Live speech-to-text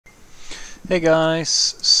Hey guys,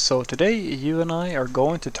 so today you and I are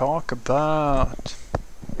going to talk about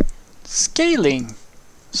scaling.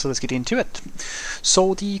 So let's get into it.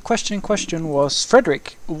 So the question in question was,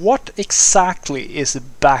 Frederick, what exactly is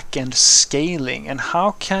backend scaling and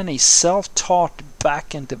how can a self-taught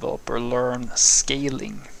backend developer learn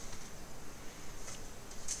scaling?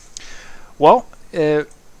 Well, it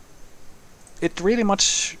really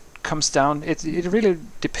much comes down, it really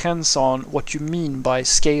depends on what you mean by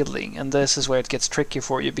scaling, and this is where it gets tricky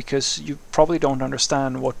for you because you probably don't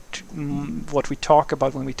understand what we talk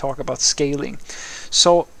about when we talk about scaling.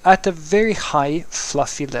 So at a very high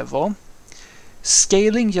fluffy level,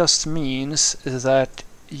 scaling just means that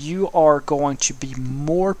you are going to be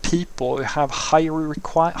more people who have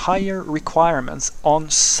higher requirements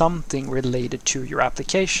on something related to your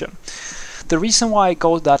application. The reason why I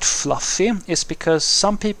go that fluffy is because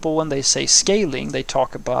some people, when they say scaling, they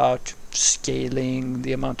talk about scaling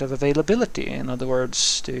the amount of availability. In other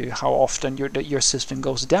words, how often your system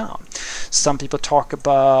goes down. Some people talk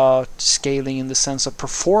about scaling in the sense of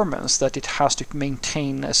performance, that it has to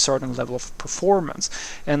maintain a certain level of performance.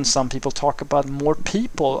 And some people talk about more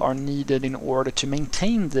people are needed in order to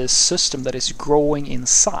maintain this system that is growing in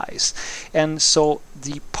size. And so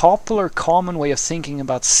the popular common way of thinking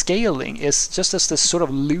about scaling is just as this sort of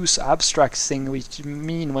loose abstract thing we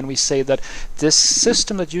mean when we say that this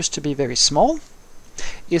system that used to be very small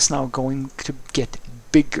is now going to get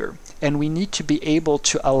bigger, and we need to be able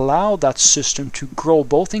to allow that system to grow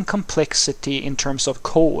both in complexity in terms of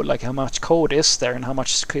code, like how much code is there and how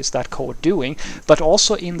much is that code doing, but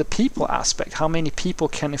also in the people aspect, how many people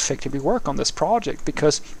can effectively work on this project.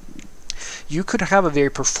 Because you could have a very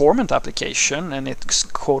performant application and it's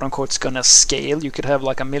quote unquote gonna scale. You could have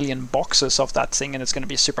like 1 million boxes of that thing and it's going to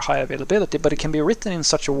be super high availability, but it can be written in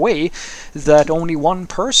such a way that only one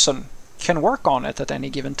person can work on it at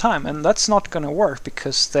any given time, and that's not going to work,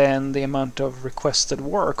 because then the amount of requested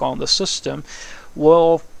work on the system,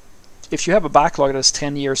 well, if you have a backlog that's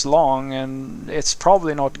 10 years long, and it's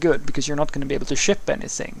probably not good because you're not going to be able to ship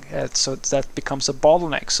anything. So that becomes a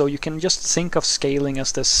bottleneck. So you can just think of scaling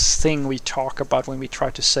as this thing we talk about when we try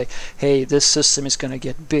to say, hey, this system is going to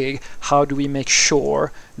get big. How do we make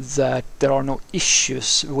sure that there are no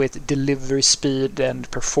issues with delivery speed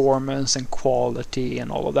and performance and quality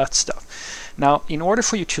and all of that stuff? Now, in order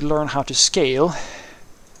for you to learn how to scale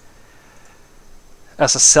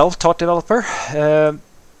as a self-taught developer,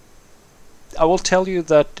 I will tell you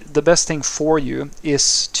that the best thing for you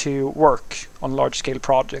is to work on large-scale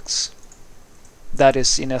projects. That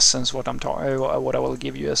is, in essence, what I will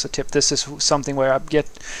give you as a tip. This is something where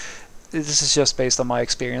this is just based on my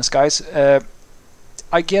experience, guys.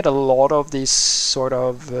 I get a lot of these sort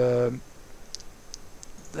of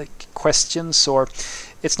like questions, or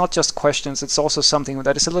it's not just questions, it's also something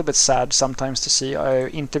that is a little bit sad sometimes to see. I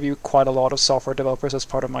interview quite a lot of software developers as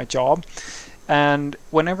part of my job, and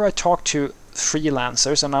whenever I talk to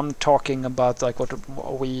freelancers, and I'm talking about like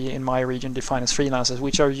what we in my region define as freelancers,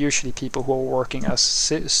 which are usually people who are working as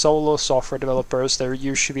solo software developers. They're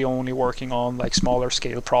usually only working on like smaller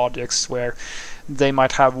scale projects where they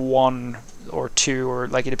might have 1 or 2, or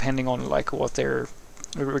like depending on like what their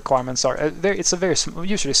requirements are. It's a very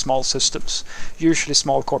usually small systems, usually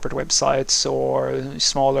small corporate websites or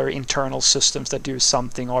smaller internal systems that do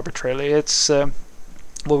something arbitrarily. It's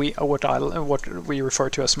what we refer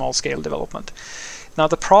to as small scale development. Now,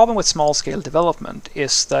 the problem with small scale development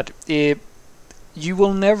is that you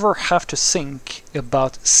will never have to think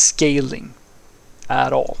about scaling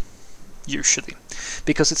at all, usually,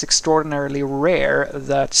 because it's extraordinarily rare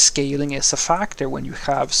that scaling is a factor when you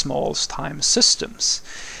have small time systems.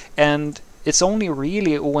 And it's only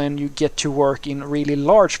really when you get to work in really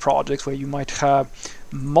large projects where you might have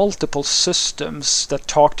multiple systems that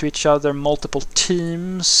talk to each other, multiple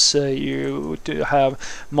teams, you have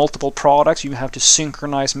multiple products, you have to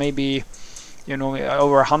synchronize maybe, you know,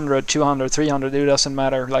 over 100, 200, 300, it doesn't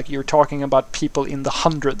matter. Like, you're talking about people in the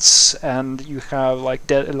hundreds, and you have like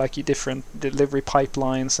different delivery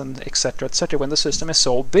pipelines and etc. etc. When the system is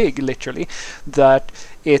so big, literally, that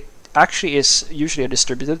it actually is usually a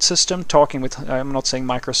distributed system, talking with, I'm not saying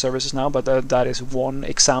microservices now, but that is one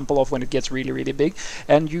example of when it gets really, really big.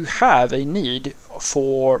 And you have a need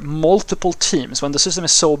for multiple teams when the system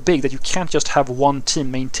is so big that you can't just have one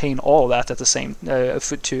team maintain all that at the same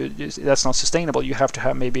that's not sustainable. You have to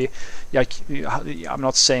have maybe, like, I'm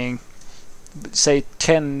not saying, say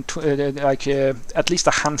 10, at least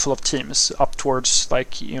a handful of teams, up towards,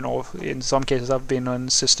 like, you know, in some cases I've been on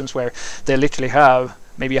systems where they literally have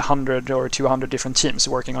maybe 100 or 200 different teams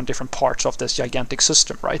working on different parts of this gigantic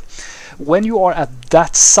system, right? When you are at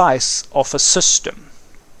that size of a system,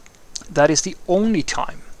 that is the only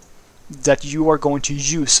time that you are going to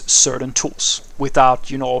use certain tools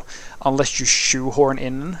without, unless you shoehorn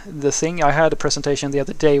in the thing. I had a presentation the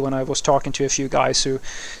other day when I was talking to a few guys who,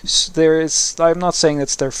 I'm not saying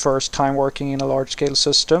it's their first time working in a large-scale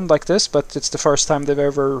system like this, but it's the first time they've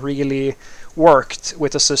ever really worked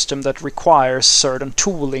with a system that requires certain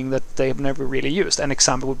tooling that they've never really used. An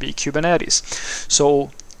example would be Kubernetes.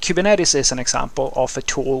 So Kubernetes is an example of a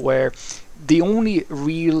tool where the only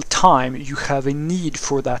real time you have a need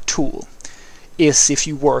for that tool is if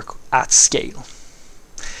you work at scale.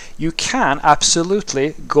 You can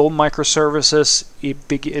absolutely go microservices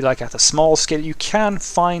like at a small scale. You can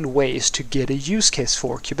find ways to get a use case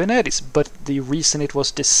for Kubernetes, but the reason it was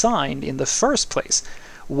designed in the first place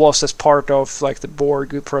was as part of like the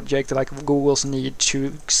Borg project, like Google's need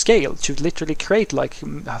to scale, to literally create like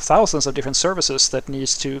thousands of different services that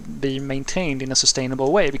needs to be maintained in a sustainable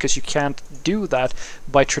way, because you can't do that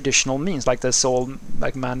by traditional means, like this old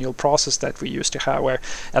like manual process that we used to have, where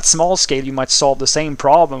at small scale you might solve the same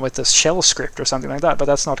problem with a shell script or something like that, but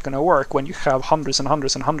that's not going to work when you have hundreds and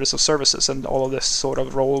hundreds and hundreds of services and all of this sort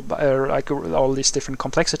of like all these different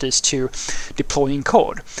complexities to deploying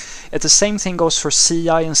code. The same thing goes for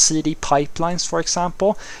CI and CD pipelines, for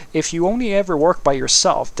example. If you only ever work by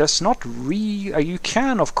yourself, there's not you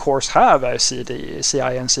can of course have a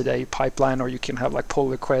CI and CD pipeline, or you can have like pull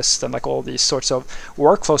requests and like all these sorts of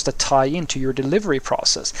workflows that tie into your delivery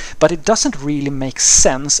process. But it doesn't really make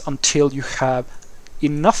sense until you have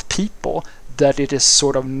enough people that it is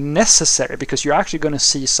sort of necessary, because you're actually going to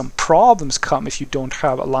see some problems come if you don't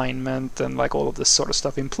have alignment and like all of this sort of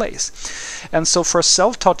stuff in place. And so for a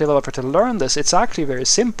self-taught developer to learn this, it's actually very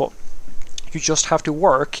simple. You just have to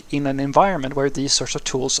work in an environment where these sorts of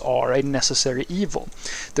tools are a necessary evil.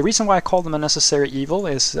 The reason why I call them a necessary evil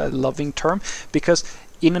is a loving term, because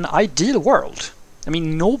in an ideal world, I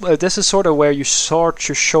mean, this is sort of where you start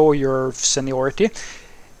to show your seniority.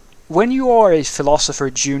 When you are a philosopher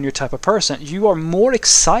junior type of person, you are more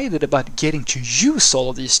excited about getting to use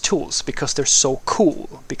all of these tools because they're so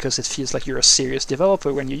cool, because it feels like you're a serious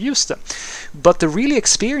developer when you use them. But the really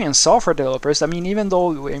experienced software developers, I mean, even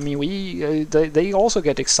though they also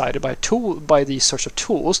get excited by these sorts of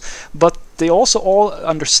tools, but they also all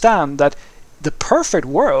understand that the perfect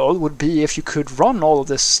world would be if you could run all of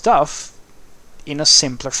this stuff in a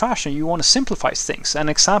simpler fashion. You want to simplify things. An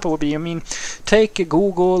example would be, I mean, take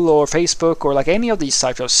Google or Facebook or like any of these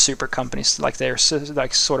types of super companies, like their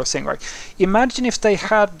like sort of thing, right? Imagine if they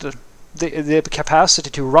had the capacity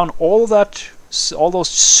to run all those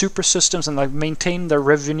super systems and like maintain their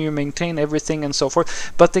revenue, maintain everything and so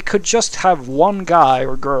forth, but they could just have one guy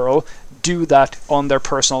or girl do that on their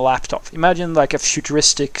personal laptop. Imagine like a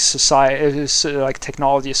futuristic society, like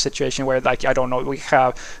technology situation where, like, I don't know, we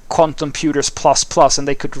have quantum computers plus, and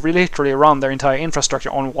they could literally run their entire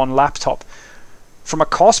infrastructure on one laptop. From a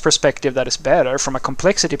cost perspective, that is better. From a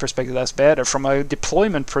complexity perspective, that's better. From a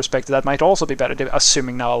deployment perspective, that might also be better,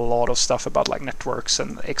 assuming now a lot of stuff about like networks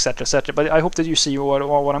and etc. etc. But I hope that you see what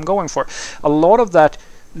I'm going for. A lot of that,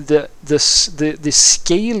 the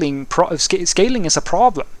scaling is a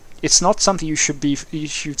problem. It's not something you should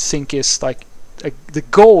think is like the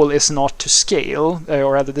goal is not to scale,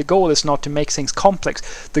 or rather the goal is not to make things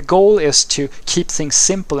complex. The goal is to keep things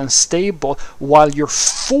simple and stable while you're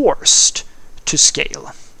forced to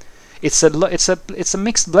scale. It's a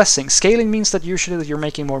mixed blessing. Scaling means that usually you're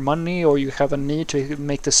making more money, or you have a need to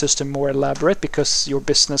make the system more elaborate because your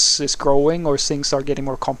business is growing or things are getting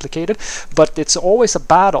more complicated. But it's always a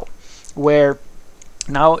battle where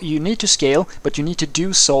now you need to scale, but you need to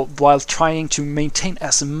do so while trying to maintain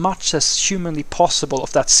as much as humanly possible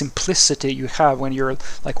of that simplicity you have when you're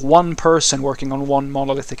like one person working on one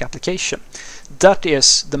monolithic application. That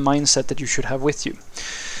is the mindset that you should have with you.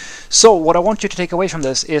 So what I want you to take away from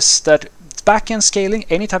this is that backend scaling,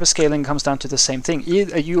 any type of scaling, comes down to the same thing.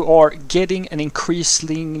 You are getting an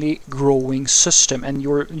increasingly growing system, and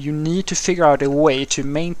you need to figure out a way to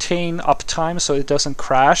maintain uptime so it doesn't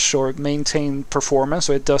crash, or maintain performance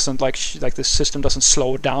so it doesn't like the system doesn't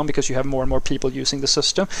slow down because you have more and more people using the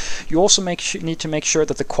system. You also need to make sure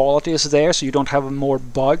that the quality is there, so you don't have more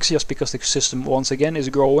bugs just because the system once again is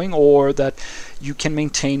growing, or that you can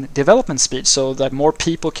maintain development speed so that more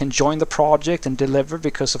people can join the project and deliver,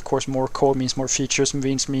 because of course more code means more features,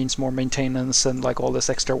 means more maintenance and like all this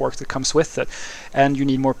extra work that comes with it, and you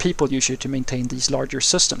need more people usually to maintain these larger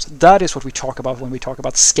systems. That is what we talk about when we talk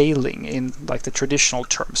about scaling in like the traditional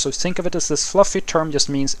term. So think of it as this fluffy term just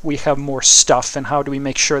means we have more stuff, and how do we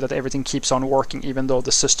make sure that everything keeps on working even though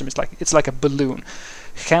the system is it's like a balloon.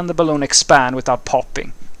 Can the balloon expand without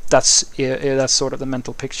popping? that's sort of the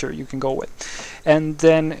mental picture you can go with. And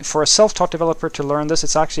then for a self-taught developer to learn this,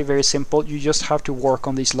 it's actually very simple. You just have to work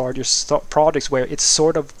on these larger projects where it's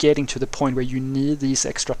sort of getting to the point where you need these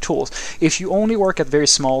extra tools. If you only work at very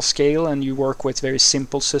small scale and you work with very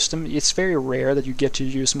simple system, it's very rare that you get to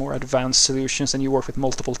use more advanced solutions and you work with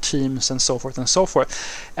multiple teams and so forth and so forth.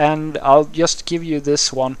 And I'll just give you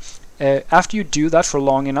this one. After you do that for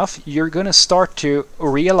long enough, you're going to start to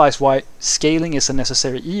realize why scaling is a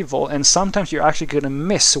necessary evil, and sometimes you're actually going to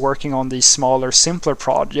miss working on these smaller, simpler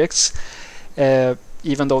projects,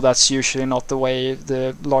 even though that's usually not the way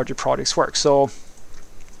the larger projects work. So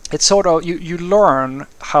it's sort of, you learn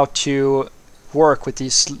how to work with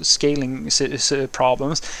these scaling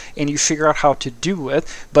problems, and you figure out how to do it.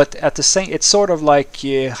 But at the same, it's sort of like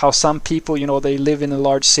how some people, you know, they live in a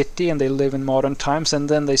large city and they live in modern times, and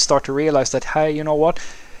then they start to realize that, hey, you know what,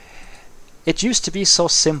 it used to be so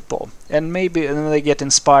simple, and maybe and then they get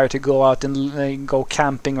inspired to go out and go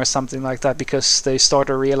camping or something like that, because they start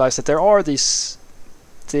to realize that there are these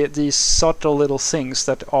subtle little things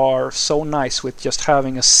that are so nice with just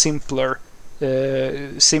having a simpler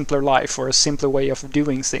life, or a simpler way of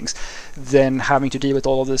doing things, than having to deal with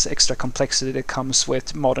all of this extra complexity that comes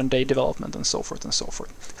with modern day development and so forth and so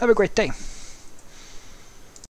forth. Have a great day.